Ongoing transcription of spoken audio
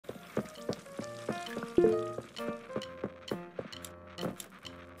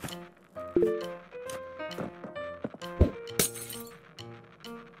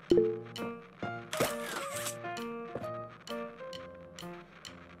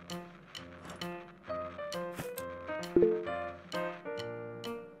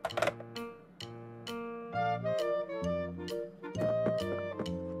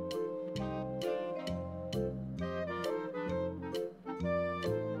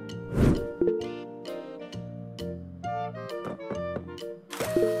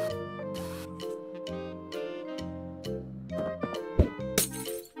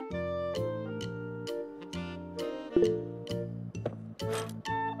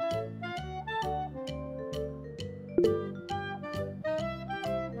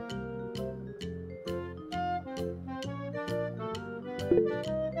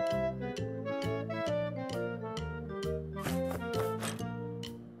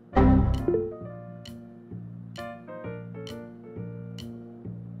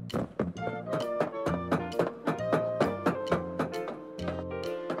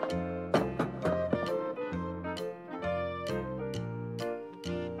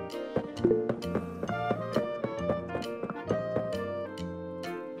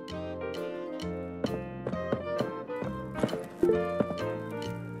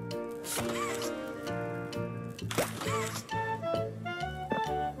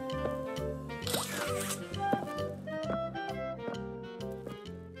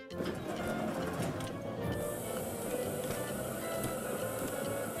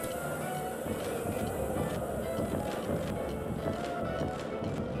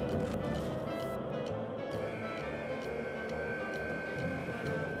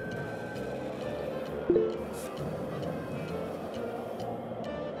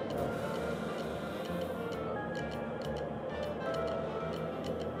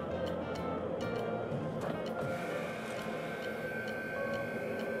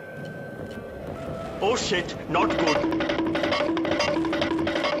Oh shit, not good.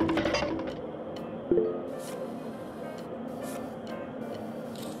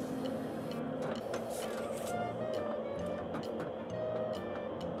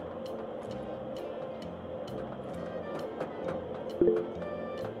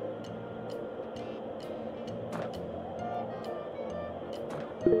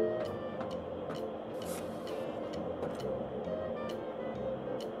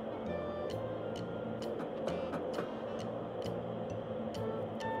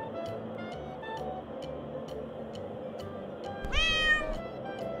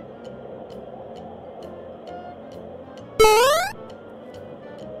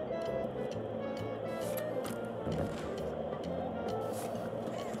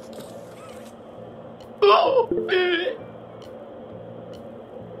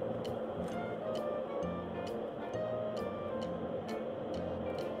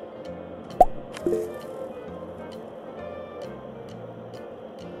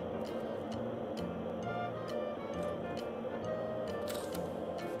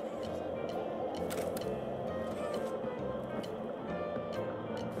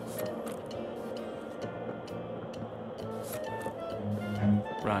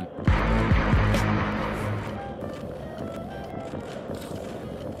 Run.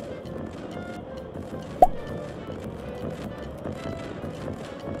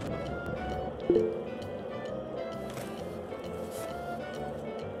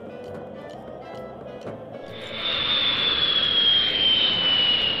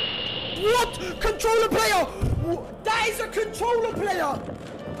 What? Controller player! That is a controller player!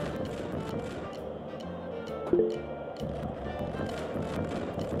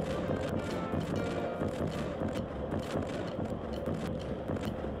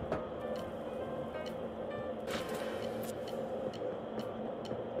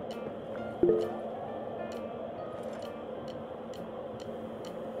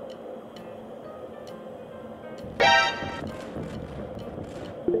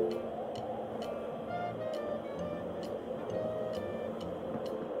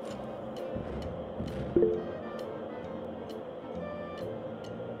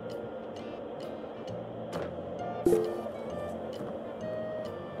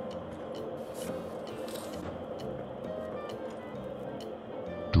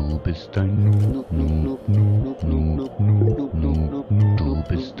 Du bist ein Noob, Noob, Noob, Noob, Noob, Noob, Noob. Du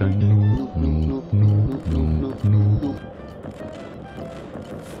bist ein Noob, Noob, Noob, Noob, Noob.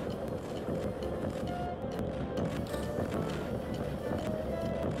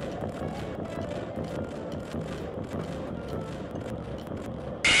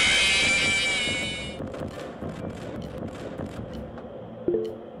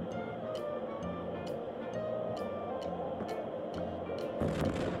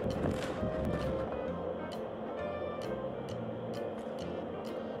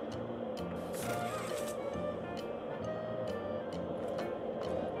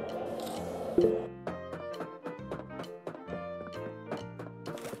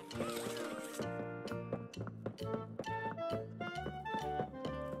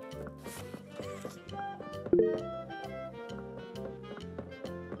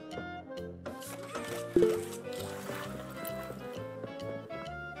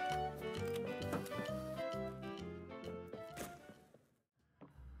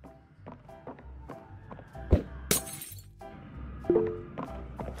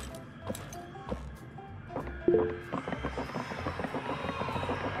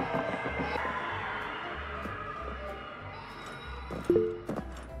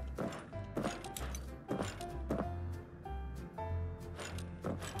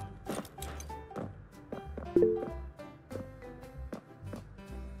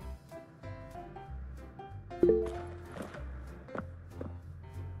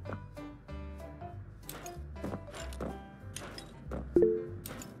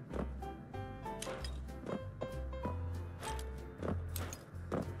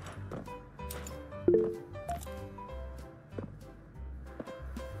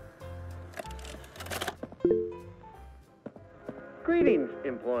 Greetings,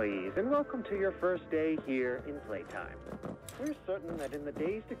 employees, and welcome to your first day here in Playtime. We're certain that in the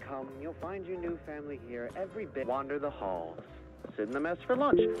days to come, you'll find your new family here every bit. Wander the halls, sit in the mess for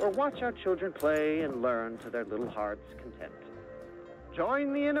lunch, or watch our children play and learn to their little heart's content.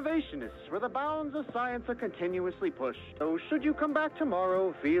 Join the innovationists where the bounds of science are continuously pushed. So should you come back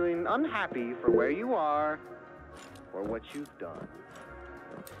tomorrow feeling unhappy for where you are or what you've done,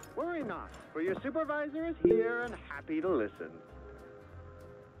 worry not, for your supervisor is here and happy to listen.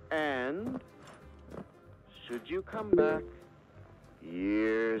 And should you come back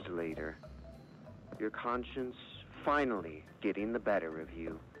years later, your conscience finally getting the better of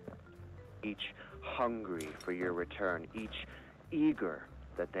you, each hungry for your return, each eager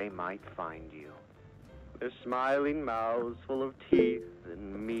that they might find you, their smiling mouths full of teeth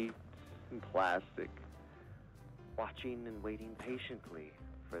and meat and plastic, watching and waiting patiently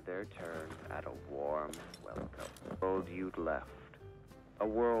for their turn at a warm welcome. The world you'd left. A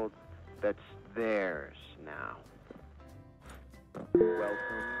world that's theirs now. Welcome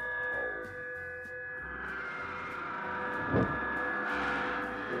home.